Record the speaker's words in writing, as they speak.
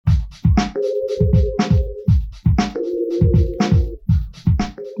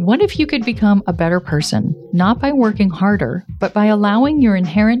What if you could become a better person, not by working harder, but by allowing your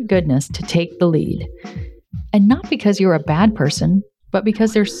inherent goodness to take the lead? And not because you're a bad person, but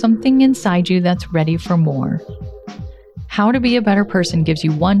because there's something inside you that's ready for more. How to Be a Better Person gives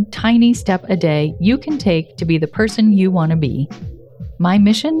you one tiny step a day you can take to be the person you want to be. My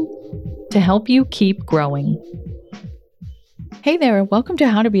mission? To help you keep growing. Hey there, welcome to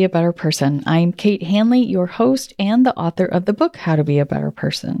How to Be a Better Person. I'm Kate Hanley, your host and the author of the book How to Be a Better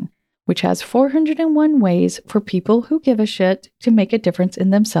Person, which has 401 ways for people who give a shit to make a difference in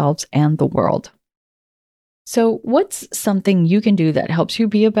themselves and the world. So, what's something you can do that helps you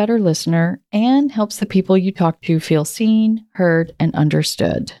be a better listener and helps the people you talk to feel seen, heard, and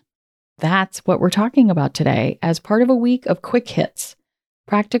understood? That's what we're talking about today as part of a week of quick hits.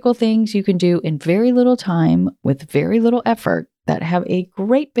 Practical things you can do in very little time with very little effort that have a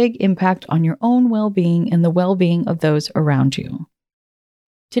great big impact on your own well-being and the well-being of those around you.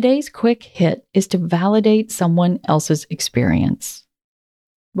 Today's quick hit is to validate someone else's experience.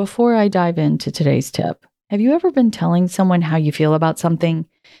 Before I dive into today's tip, have you ever been telling someone how you feel about something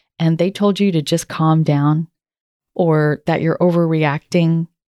and they told you to just calm down, or that you're overreacting,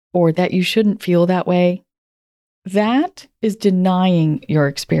 or that you shouldn't feel that way? That is denying your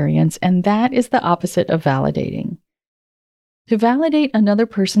experience, and that is the opposite of validating. To validate another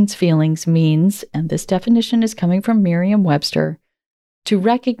person's feelings means, and this definition is coming from Merriam-Webster, to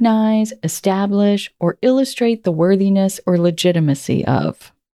recognize, establish, or illustrate the worthiness or legitimacy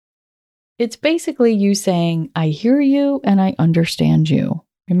of. It's basically you saying, I hear you and I understand you.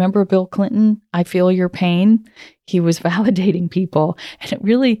 Remember Bill Clinton? I feel your pain. He was validating people. And it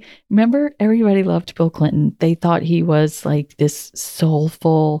really, remember, everybody loved Bill Clinton. They thought he was like this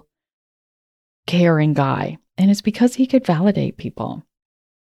soulful, caring guy. And it's because he could validate people.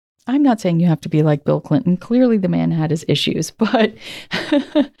 I'm not saying you have to be like Bill Clinton. Clearly the man had his issues, but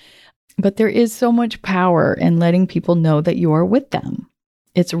there is so much power in letting people know that you are with them.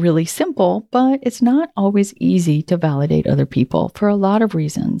 It's really simple, but it's not always easy to validate other people for a lot of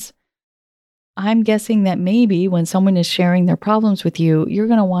reasons. I'm guessing that maybe when someone is sharing their problems with you, you're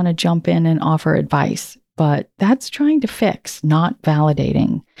going to want to jump in and offer advice, but that's trying to fix, not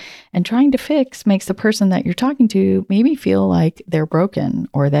validating. And trying to fix makes the person that you're talking to maybe feel like they're broken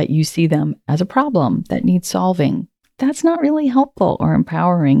or that you see them as a problem that needs solving. That's not really helpful or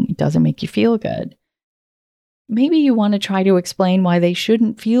empowering. It doesn't make you feel good. Maybe you want to try to explain why they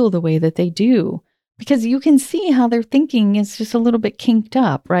shouldn't feel the way that they do, because you can see how their thinking is just a little bit kinked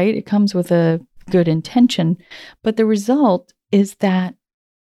up, right? It comes with a good intention, but the result is that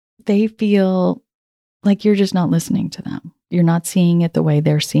they feel like you're just not listening to them. You're not seeing it the way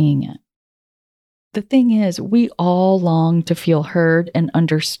they're seeing it. The thing is, we all long to feel heard and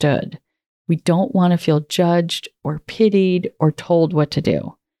understood. We don't want to feel judged or pitied or told what to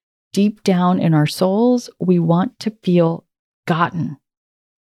do. Deep down in our souls, we want to feel gotten.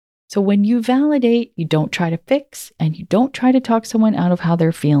 So when you validate, you don't try to fix and you don't try to talk someone out of how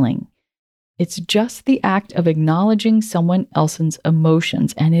they're feeling. It's just the act of acknowledging someone else's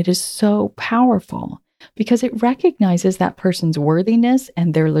emotions, and it is so powerful because it recognizes that person's worthiness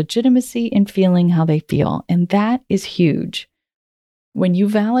and their legitimacy in feeling how they feel, and that is huge. When you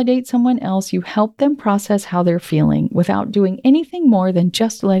validate someone else, you help them process how they're feeling without doing anything more than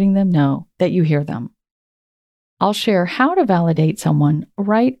just letting them know that you hear them. I'll share how to validate someone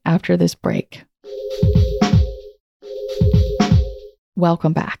right after this break.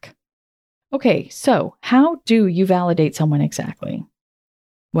 Welcome back. Okay, so how do you validate someone exactly?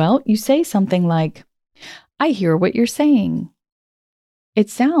 Well, you say something like, I hear what you're saying. It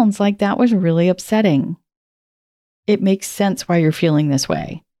sounds like that was really upsetting. It makes sense why you're feeling this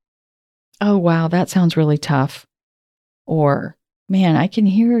way. Oh, wow, that sounds really tough. Or, man, I can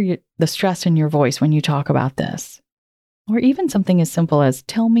hear the stress in your voice when you talk about this. Or even something as simple as,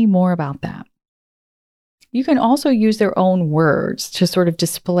 tell me more about that. You can also use their own words to sort of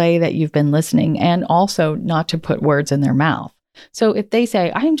display that you've been listening and also not to put words in their mouth. So if they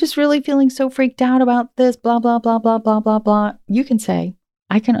say, I'm just really feeling so freaked out about this, blah, blah, blah, blah, blah, blah, blah, you can say,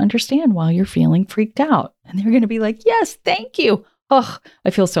 I can understand why you're feeling freaked out. And they're going to be like, yes, thank you. Oh, I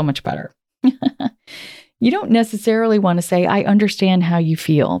feel so much better. You don't necessarily want to say, I understand how you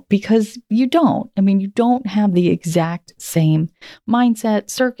feel, because you don't. I mean, you don't have the exact same mindset,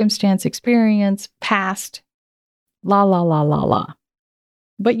 circumstance, experience, past, la, la, la, la, la.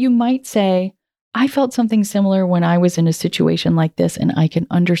 But you might say, I felt something similar when I was in a situation like this, and I can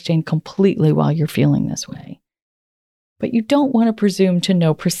understand completely why you're feeling this way. But you don't want to presume to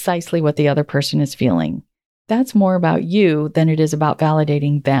know precisely what the other person is feeling. That's more about you than it is about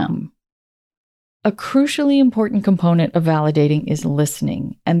validating them. A crucially important component of validating is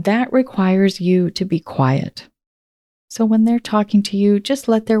listening, and that requires you to be quiet. So when they're talking to you, just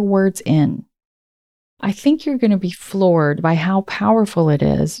let their words in. I think you're going to be floored by how powerful it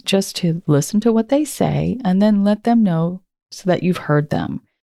is just to listen to what they say and then let them know so that you've heard them.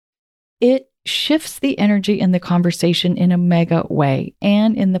 It shifts the energy in the conversation in a mega way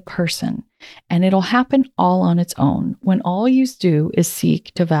and in the person, and it'll happen all on its own when all you do is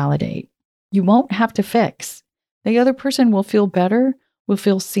seek to validate. You won't have to fix. The other person will feel better, will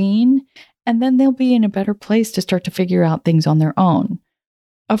feel seen, and then they'll be in a better place to start to figure out things on their own.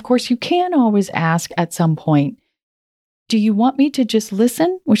 Of course, you can always ask at some point, do you want me to just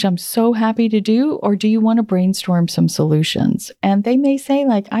listen, which I'm so happy to do, or do you want to brainstorm some solutions? And they may say,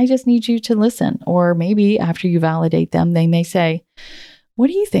 like, I just need you to listen. Or maybe after you validate them, they may say, what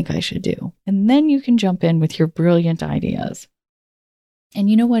do you think I should do? And then you can jump in with your brilliant ideas. And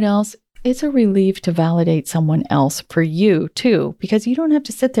you know what else? It's a relief to validate someone else for you too, because you don't have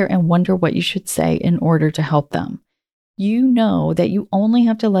to sit there and wonder what you should say in order to help them. You know that you only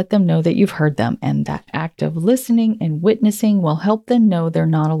have to let them know that you've heard them, and that act of listening and witnessing will help them know they're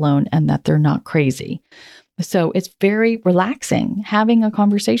not alone and that they're not crazy. So it's very relaxing. Having a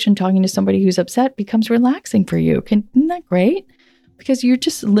conversation, talking to somebody who's upset becomes relaxing for you. Isn't that great? Because you're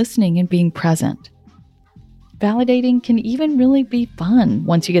just listening and being present. Validating can even really be fun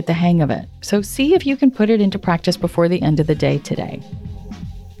once you get the hang of it. So see if you can put it into practice before the end of the day today.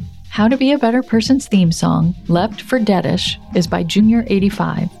 How to Be a Better Person's theme song, Left for Deadish, is by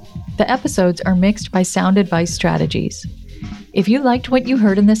Junior85. The episodes are mixed by Sound Advice Strategies. If you liked what you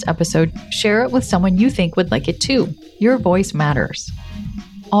heard in this episode, share it with someone you think would like it too. Your voice matters.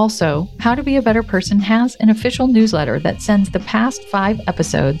 Also, How to Be a Better Person has an official newsletter that sends the past 5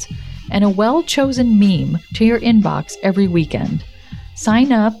 episodes and a well-chosen meme to your inbox every weekend.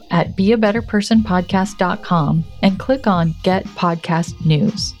 Sign up at beabetterpersonpodcast.com and click on Get Podcast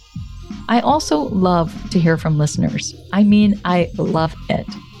News. I also love to hear from listeners. I love it.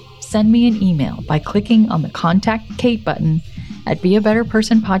 Send me an email by clicking on the Contact Kate button at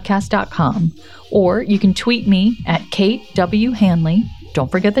beabetterpersonpodcast.com, or you can tweet me at Kate W. Hanley,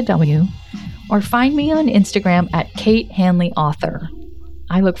 don't forget the W, or find me on Instagram at Kate Hanley Author.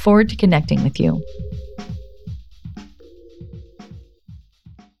 I look forward to connecting with you.